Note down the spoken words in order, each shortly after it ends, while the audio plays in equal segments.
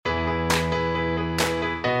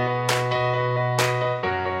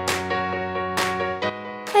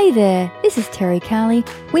Hey there, this is Terry Carley,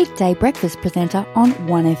 weekday breakfast presenter on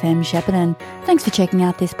 1FM Shepparton. Thanks for checking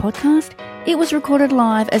out this podcast. It was recorded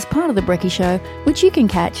live as part of The Brekkie Show, which you can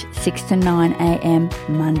catch 6 to 9 a.m.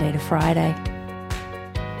 Monday to Friday.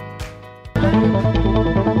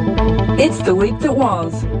 It's the week that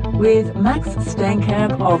was with Max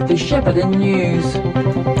Stankamp of the Shepparton News.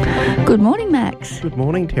 Good morning, Max. Good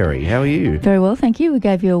morning, Terry. How are you? Very well, thank you. We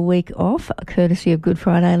gave you a week off, courtesy of Good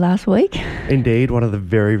Friday last week. Indeed, one of the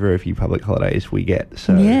very, very few public holidays we get.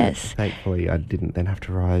 So yes. Thankfully, I didn't then have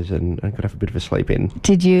to rise and could have a bit of a sleep in.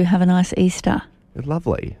 Did you have a nice Easter?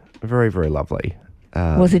 Lovely. Very, very lovely.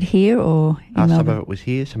 Was it here or in Melbourne? Some of it was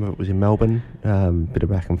here, some of it was in Melbourne. Bit of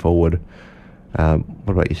back and forward. What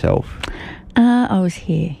about yourself? I was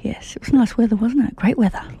here, yes. It was nice weather, wasn't it? Great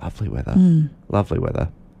weather. Lovely weather. Lovely weather.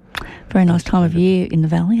 Very nice time of year in the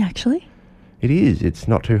valley, actually. It is. It's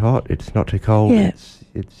not too hot. It's not too cold. Yeah.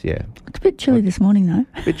 It's a bit chilly this morning, though.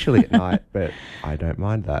 A bit chilly at night, but I don't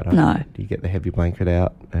mind that. No. You get the heavy blanket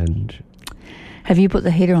out and... Have you put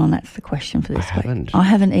the heater on? That's the question for this week. Haven't. I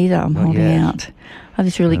haven't either. I'm Not holding yet. out. I have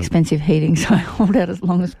this really expensive heating, so I hold out as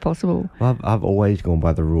long as possible. Well, I've always gone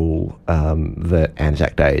by the rule that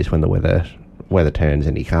Anzac Day is when the weather turns,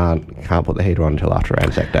 and you can't put the heater on until after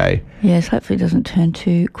Anzac Day. Yes, hopefully it doesn't turn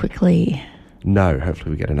too quickly. No,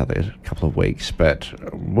 hopefully we get another couple of weeks, but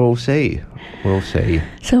we'll see. We'll see.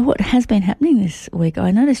 So what has been happening this week?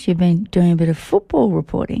 I noticed you've been doing a bit of football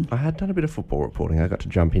reporting. I had done a bit of football reporting. I got to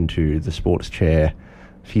jump into the sports chair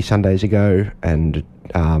a few Sundays ago, and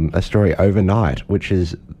a story overnight, which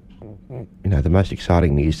is, the most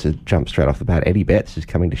exciting news to jump straight off the bat. Eddie Betts is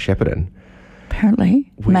coming to Shepparton. Apparently.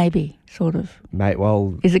 Maybe, sort of. Mate,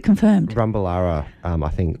 well... Is it confirmed? Rumballara, I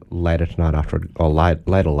think later last night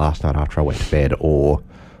after I went to bed, or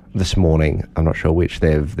this morning, I'm not sure which,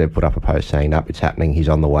 they've put up a post saying, it's happening, he's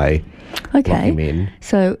on the way. Okay. Lock him in.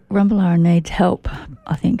 So Rumballara needs help,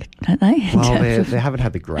 I think, don't they? Well, they haven't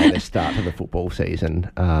had the greatest start to the football season.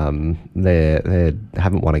 They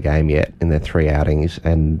haven't won a game yet in their 3 outings,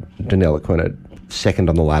 and Deniliquin are second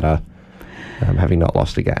on the ladder, having not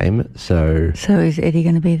lost a game. So is Eddie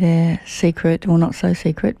going to be their secret, or not so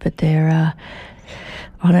secret, but their,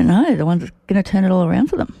 I don't know, the one that's going to turn it all around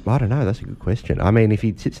for them? I don't know. That's a good question. I mean, if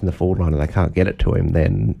he sits in the forward line and they can't get it to him,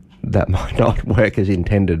 then that might not work as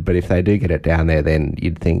intended. But if they do get it down there, then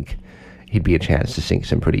you'd think he'd be a chance to sink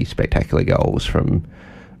some pretty spectacular goals from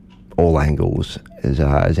all angles,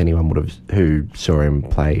 as anyone would have who saw him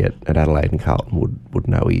play at Adelaide and Carlton would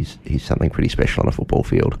know. He's something pretty special on a football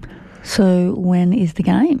field. So when is the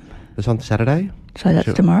game? It's on Saturday. So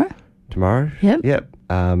that's tomorrow? Tomorrow? Yep.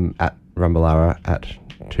 At Rumballara at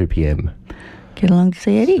 2 p.m. Get along to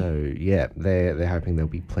see Eddie. So, yeah, they're hoping there'll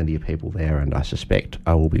be plenty of people there, and I suspect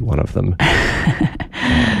I will be one of them.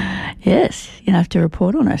 Yes, you have to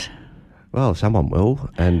report on it. Well, someone will,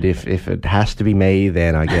 and if it has to be me,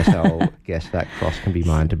 then I guess I'll guess that cross can be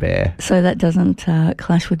mine to bear. So that doesn't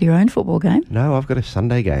clash with your own football game? No, I've got a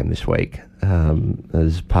Sunday game this week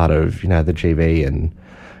as part of the GB, and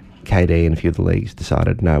KD and a few of the leagues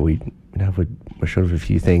decided we're short of a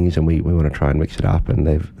few things, and we want to try and mix it up, and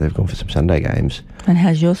they've gone for some Sunday games. And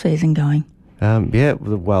how's your season going?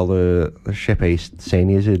 The Shep East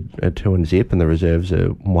seniors are 2-0, and the reserves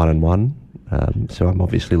are 1-1. So I'm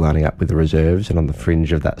obviously lining up with the reserves and on the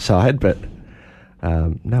fringe of that side, but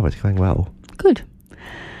no, it's going well. Good.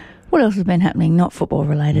 What else has been happening, not football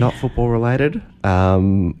related? Not football related.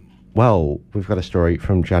 Well, we've got a story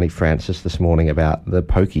from Johnny Francis this morning about the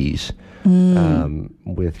pokies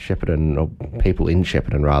with Shepparton, or people in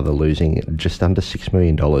Shepparton rather, losing just under $6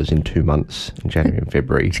 million in 2 months in January and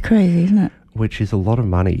February. It's crazy, isn't it? Which is a lot of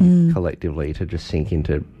money collectively to just sink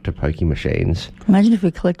into pokey machines. Imagine if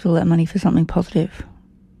we collect all that money for something positive.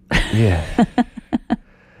 Yeah.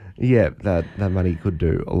 Yeah, that money could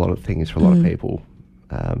do a lot of things for a lot of people.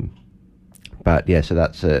 But yeah, so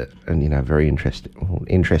that's very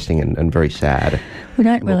interesting and very sad. We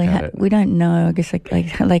don't really we don't know. I guess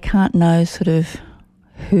they can't know sort of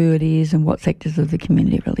who it is and what sectors of the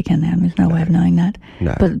community really can. There's no way of knowing that.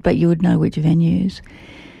 No. But you would know which venues.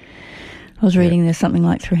 I was reading there's something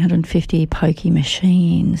like 350 pokey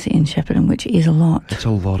machines in Shepparton, which is a lot. It's a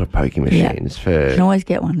lot of pokey machines. You can always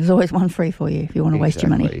get one. There's always one free for you if you want to waste your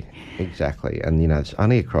money. Exactly. And, it's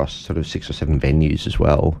only across sort of 6 or 7 venues as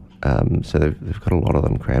well. So they've got a lot of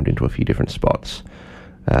them crammed into a few different spots,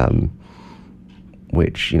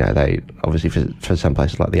 which, they obviously for some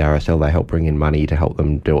places like the RSL, they help bring in money to help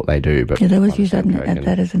them do what they do. But they always use that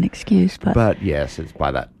as an excuse. But yes, it's by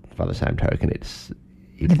the same token,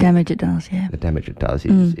 The damage it does, yeah. The damage it does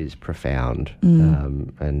is profound,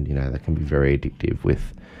 and that can be very addictive.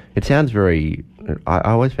 It sounds very.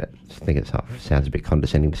 I always think it sounds a bit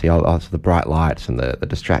condescending to see the bright lights and the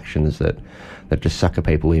distractions that just sucker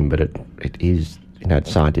people in, but it is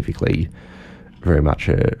scientifically very much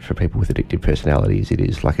for people with addictive personalities. It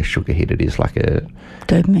is like a sugar hit. It is like a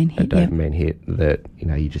dopamine hit. Hit that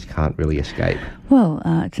you just can't really escape. Well,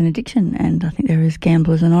 it's an addiction, and I think there is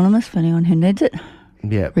Gamblers Anonymous for anyone who needs it.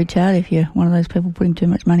 Yeah. Reach out if you're one of those people putting too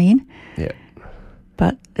much money in. Yeah.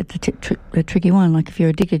 But it's a tricky one. Like if you're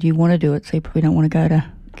addicted, you want to do it, so you probably don't want to go to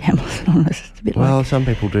Gamblers Anonymous. It's a bit some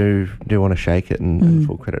people do want to shake it, and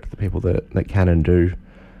full credit to the people that can and do.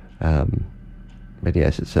 But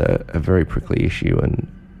yes, it's a very prickly issue, and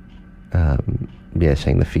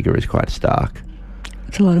seeing the figure is quite stark.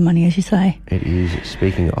 It's a lot of money, as you say. It is.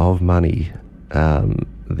 Speaking of money,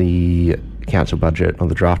 the council budget, or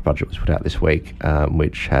the draft budget, was put out this week,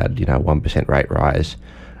 which had 1% rate rise.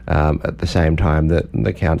 At the same time that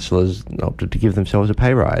the councillors opted to give themselves a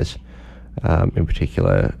pay rise. In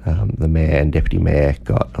particular, the mayor and deputy mayor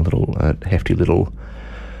got a hefty little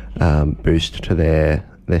boost to their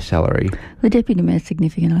salary. The deputy mayor is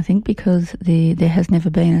significant, I think, because there has never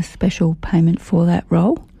been a special payment for that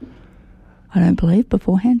role. I don't believe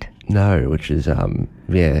beforehand. No, which is not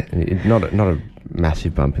a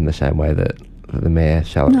massive bump in the same way that the mayor's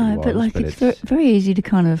salary was. No, but it's very easy to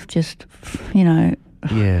kind of just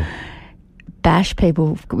bash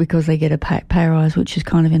people because they get a pay rise, which is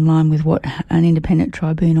kind of in line with what an independent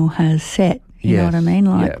tribunal has set. You know what I mean?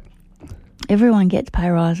 Everyone gets pay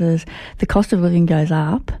rises. The cost of living goes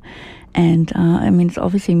up, and it's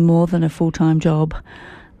obviously more than a full-time job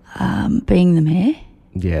being the mayor.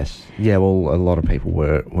 Yes. Yeah, well, a lot of people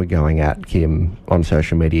were going at Kim on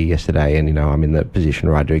social media yesterday, and, I'm in the position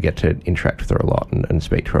where I do get to interact with her a lot and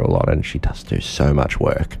speak to her a lot, and she does do so much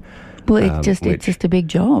work. Well, it's just a big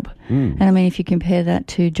job. And if you compare that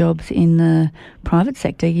to jobs in the private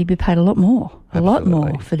sector, you'd be paid a lot more. Absolutely. A lot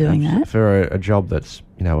more for doing that. For a job that's,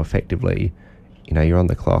 effectively, you're on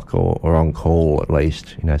the clock or on call at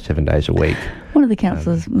least, 7 days a week. One of the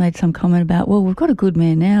councillors made some comment about, well, we've got a good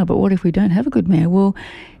mayor now, but what if we don't have a good mayor? Well,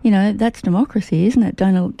 that's democracy, isn't it?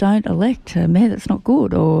 Don't elect a mayor that's not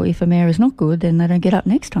good, or if a mayor is not good, then they don't get up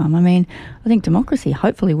next time. I think democracy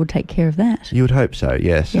hopefully would take care of that. You would hope so,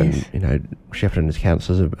 yes. And, Shepparton's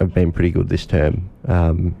councillors have been pretty good this term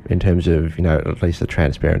in terms of, at least the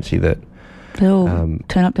transparency that they'll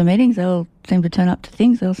turn up to meetings. They'll seem to turn up to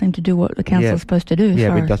things. They'll seem to do what the council is supposed to do. Yeah,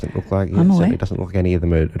 but it doesn't look like it doesn't look like any of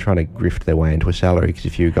them are trying to grift their way into a salary. Because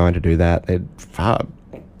if you're going to do that, there are far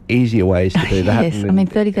easier ways to do that. Yes,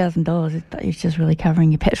 $30,000 is just really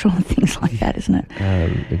covering your petrol and things like that, isn't it?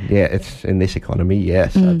 It's in this economy.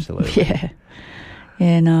 Yes, absolutely. Yeah.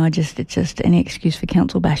 Yeah, no, it's just any excuse for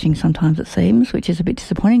council bashing sometimes, it seems, which is a bit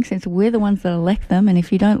disappointing since we're the ones that elect them, and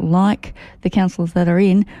if you don't like the councillors that are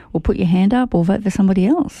in, well, put your hand up or vote for somebody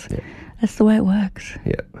else. Yeah. That's the way it works.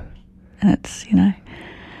 Yeah. And it's,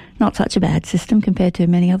 not such a bad system compared to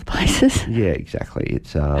many other places. Yeah, exactly.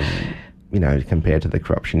 It's, compared to the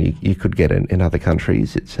corruption you could get in other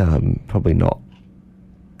countries, it's probably not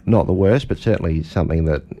the worst, but certainly something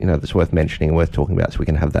that, that's worth mentioning and worth talking about so we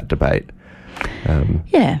can have that debate.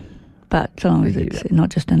 Yeah, but so long as it's not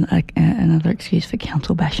just another excuse for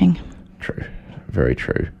council bashing. True. Very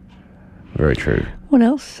true. Very true. What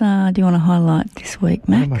else do you want to highlight this week,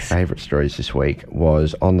 Max? One of my favourite stories this week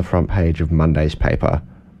was on the front page of Monday's paper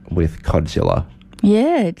with Codzilla.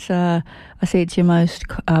 Yeah, it's. I see it's your most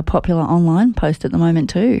popular online post at the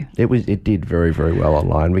moment too. It did very, very well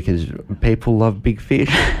online because people love big fish.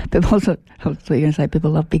 People also, I was going to say,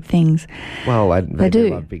 people love big things. They do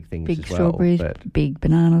love big things big as well. Strawberries, big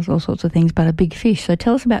bananas, all sorts of things, but a big fish. So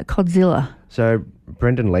tell us about Codzilla. So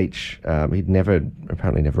Brendan Leach, he'd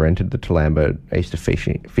apparently never entered the Toolamba Easter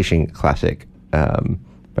Fishing Classic,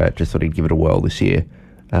 but just thought he'd give it a whirl this year.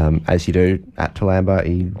 As you do at Toolamba,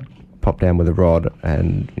 he popped down with a rod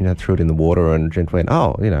and threw it in the water, and Gent went,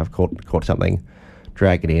 I've caught something.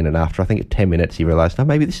 Drag it in, and after I think 10 minutes he realised,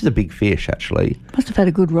 maybe this is a big fish actually. Must have had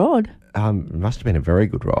a good rod. Must have been a very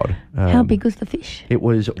good rod. How big was the fish? It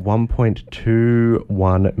was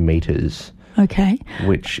 1.21 metres. Okay.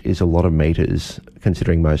 Which is a lot of metres,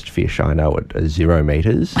 considering most fish I know are 0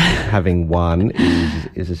 metres. Having one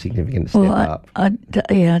is a significant step up. I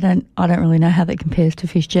don't really know how that compares to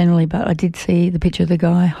fish generally, but I did see the picture of the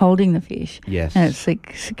guy holding the fish. Yes. And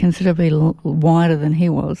it's considerably wider than he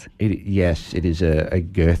was. Yes, it is a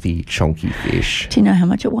girthy, chonky fish. Do you know how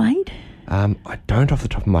much it weighed? I don't off the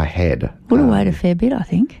top of my head. Would have weighed a fair bit, I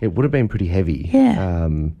think. It would have been pretty heavy. Yeah.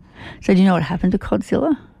 So do you know what happened to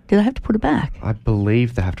Codzilla? Do they have to put it back? I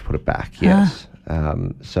believe they have to put it back, yes.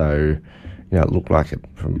 So, it looked like,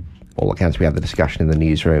 from all accounts, we had the discussion in the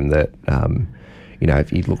newsroom that,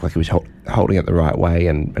 if it looked like he was holding it the right way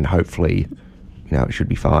and hopefully, it should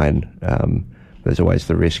be fine. There's always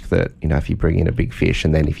the risk that, if you bring in a big fish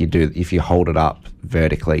and then if you hold it up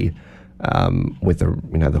vertically with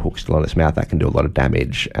the hook still on its mouth, that can do a lot of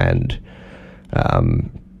damage. And,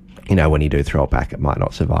 when you do throw it back, it might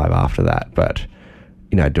not survive after that. But,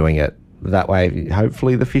 doing it that way,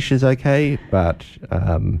 hopefully the fish is okay. But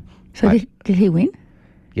did he win?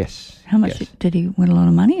 Yes. How much yes. did he win? A lot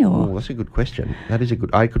of money, or? Oh, that's a good question.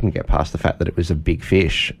 I couldn't get past the fact that it was a big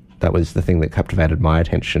fish. That was the thing that captivated my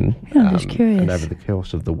attention. Yeah, I'm just curious. And over the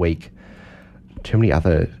course of the week, too many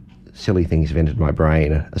other silly things have entered my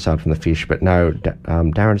brain aside from the fish. But no,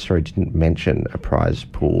 Darren Story didn't mention a prize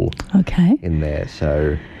pool in there.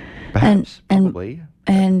 So perhaps, probably.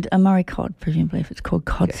 And a Murray cod, presumably, if it's called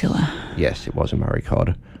Codzilla. Yes, it was a Murray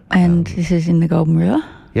cod. And this is in the Golden River?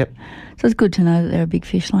 Yep. So it's good to know that there are big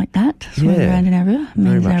fish like that swimming around in our river. It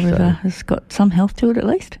means our river has got some health to it at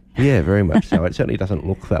least. Yeah, very much so. It certainly doesn't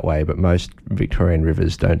look that way, but most Victorian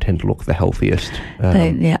rivers don't tend to look the healthiest. What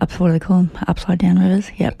do they call them? Upside down rivers?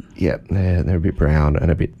 Yep. Yep, they're a bit brown and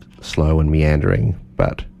a bit slow and meandering,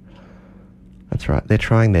 but that's right. They're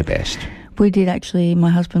trying their best. We did actually, my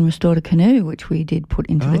husband restored a canoe, which we did put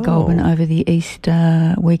into the Goulburn over the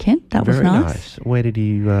Easter weekend. That was nice. Where did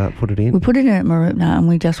you put it in? We put it in at Mooroopna and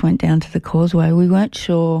we just went down to the causeway. We weren't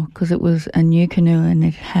sure because it was a new canoe and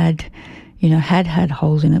it had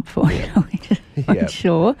holes in it before. We just weren't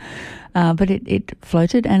sure. But it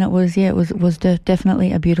floated and it was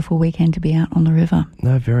definitely a beautiful weekend to be out on the river.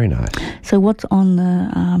 No, very nice. So what's on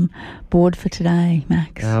the board for today,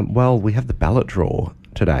 Max? Well, we have the ballot draw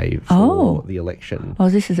today for the election. Oh,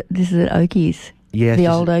 this is at Oakey's. Yes, the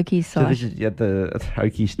old Oakey's site. So this is at the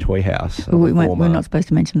Oakey's Toy House. We're not supposed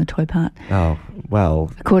to mention the toy part. Oh,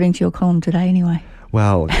 well. According to your column today, anyway.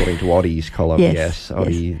 Well, according to Oddie's column, yes.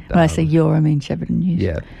 Oddie, When I say your, I mean Shepparton News.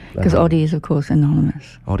 Yeah. Because Oddie is, of course,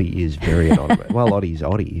 anonymous. Oddie is very anonymous. Well, Oddie's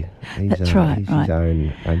Oddie. That's right. He's his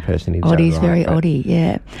own person in his Oddie's own very right, Oddie,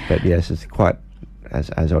 yeah. But yes, it's quite, as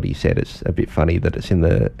Oddie said, it's a bit funny that it's in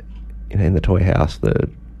the toy house, the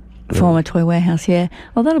former toy warehouse, yeah.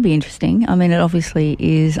 Well, that'll be interesting. I mean, it obviously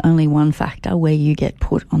is only one factor where you get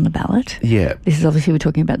put on the ballot. Yeah. This is obviously, we're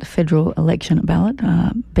talking about the federal election ballot,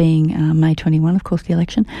 being May 21, of course, the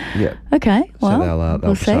election. Yeah. Okay, well, so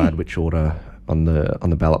they'll decide which order on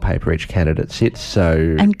the ballot paper each candidate sits.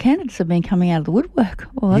 So and candidates have been coming out of the woodwork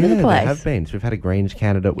all over the place. They have been. So we've had a Greens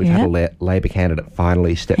candidate, we've had a Labor candidate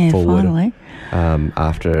finally step forward. Finally.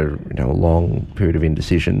 After a long period of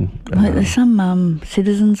indecision. There's some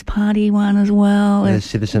Citizens Party one as well. There's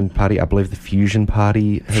Citizen Party. I believe the Fusion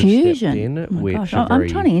Party has stepped in. I'm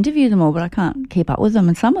trying to interview them all, but I can't keep up with them.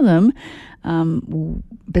 And some of them,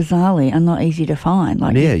 bizarrely, are not easy to find.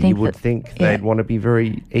 You would think they'd want to be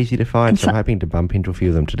very easy to find. So I'm hoping to bump into a few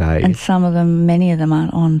of them today. And many of them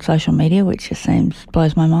aren't on social media, which just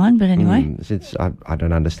blows my mind. But anyway. I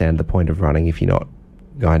don't understand the point of running if you're not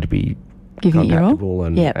going to be giving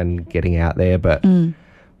contactable and getting out there, but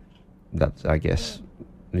that's, I guess,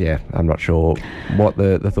 I'm not sure what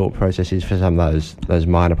the thought process is for some of those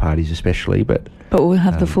minor parties especially, but we'll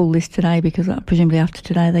have the full list today because presumably after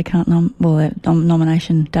today they can't their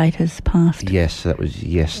nomination date has passed. Yes, that was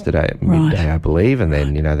yesterday at midday, I believe, and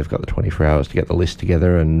then they've got the 24 hours to get the list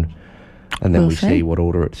together and then we see what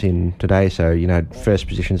order it's in today. So first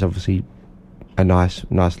position is obviously a nice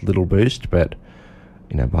little boost, but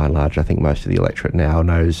by and large, I think most of the electorate now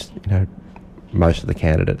knows, most of the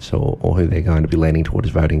candidates or who they're going to be leaning towards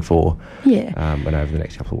voting for. Yeah. And over the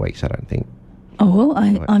next couple of weeks, I don't think. Oh,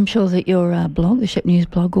 well, I'm sure that your blog, the Shep News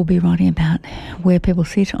blog, will be writing about where people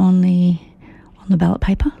sit on the ballot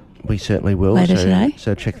paper. We certainly will. Later today.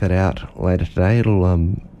 So check that out later today. It'll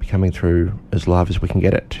be coming through as live as we can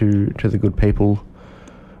get it to the good people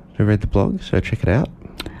who read the blog. So check it out.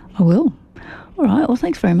 I will. All right. Well,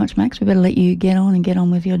 thanks very much, Max. We better let you get on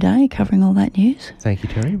with your day covering all that news. Thank you,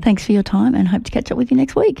 Terry. Thanks for your time and hope to catch up with you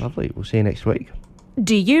next week. Lovely. We'll see you next week.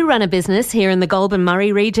 Do you run a business here in the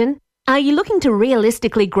Goulburn-Murray region? Are you looking to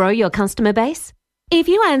realistically grow your customer base? If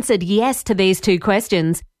you answered yes to these two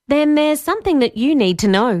questions, then there's something that you need to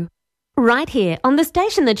know. Right here on the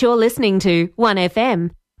station that you're listening to, 1FM,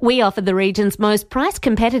 we offer the region's most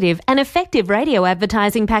price-competitive and effective radio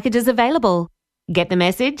advertising packages available. Get the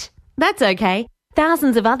message? That's okay.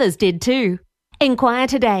 Thousands of others did too. Inquire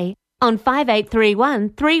today on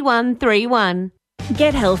 5831 3131.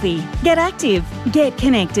 Get healthy, get active, get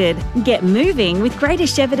connected, get moving with Greater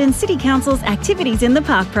Shepparton City Council's Activities in the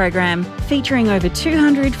Park program, featuring over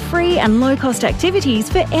 200 free and low-cost activities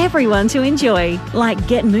for everyone to enjoy, like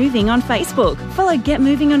Get Moving on Facebook, follow Get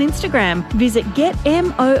Moving on Instagram, visit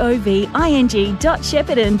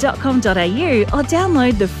getmooving.shepparton.com.au or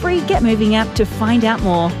download the free Get Moving app to find out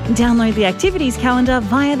more. Download the activities calendar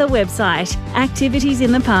via the website. Activities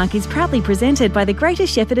in the Park is proudly presented by the Greater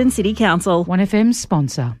Shepparton City Council. 1FM's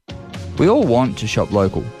sponsor. We all want to shop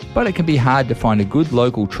local, but it can be hard to find a good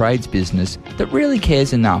local trades business that really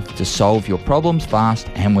cares enough to solve your problems fast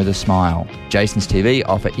and with a smile. Jason's TV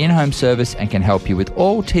offer in-home service and can help you with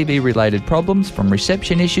all TV-related problems, from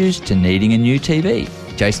reception issues to needing a new TV.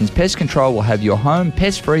 Jason's Pest Control will have your home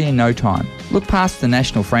pest-free in no time. Look past the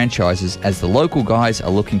national franchises, as the local guys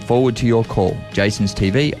are looking forward to your call. Jason's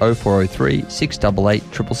TV 0403 688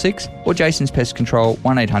 666 or Jason's Pest Control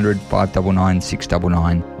 1800 599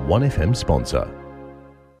 699. 1FM sponsor.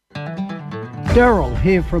 Daryl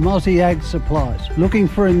here from Aussie Ag Supplies. Looking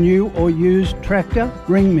for a new or used tractor?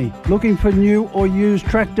 Ring me. Looking for new or used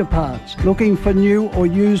tractor parts? Looking for new or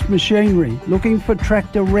used machinery? Looking for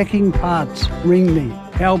tractor wrecking parts? Ring me.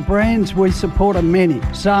 Our brands we support are many: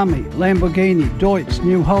 Sami, Lamborghini, Deutz,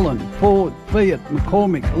 New Holland, Ford, Fiat,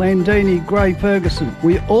 McCormick, Landini, Gray Ferguson.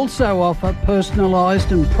 We also offer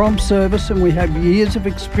personalised and prompt service, and we have years of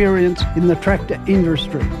experience in the tractor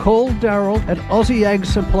industry. Call Daryl at Aussie Ag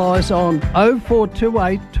Supplies on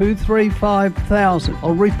 0428 235 1000.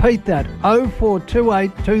 I'll repeat that,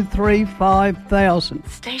 0428 235 1000.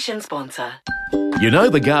 Station sponsor. You know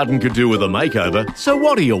the garden could do with a makeover, so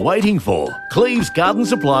what are you waiting for? Cleves Garden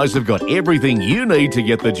Supplies have got everything you need to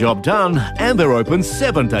get the job done, and they're open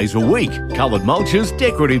 7 days a week. Coloured mulches,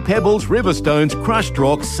 decorative pebbles, river stones, crushed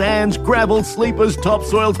rocks, sands, gravel, sleepers,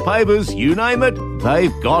 topsoils, pavers, you name it,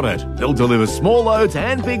 they've got it. They'll deliver small loads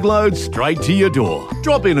and big loads straight to your door.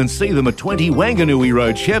 Drop in and see them at 20 Wanganui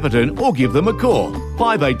Road, Shepparton, or give them a call.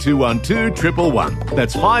 58212 111.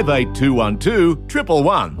 That's 58212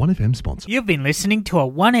 111. 1FM sponsor. You've been listening to a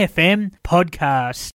 1FM podcast.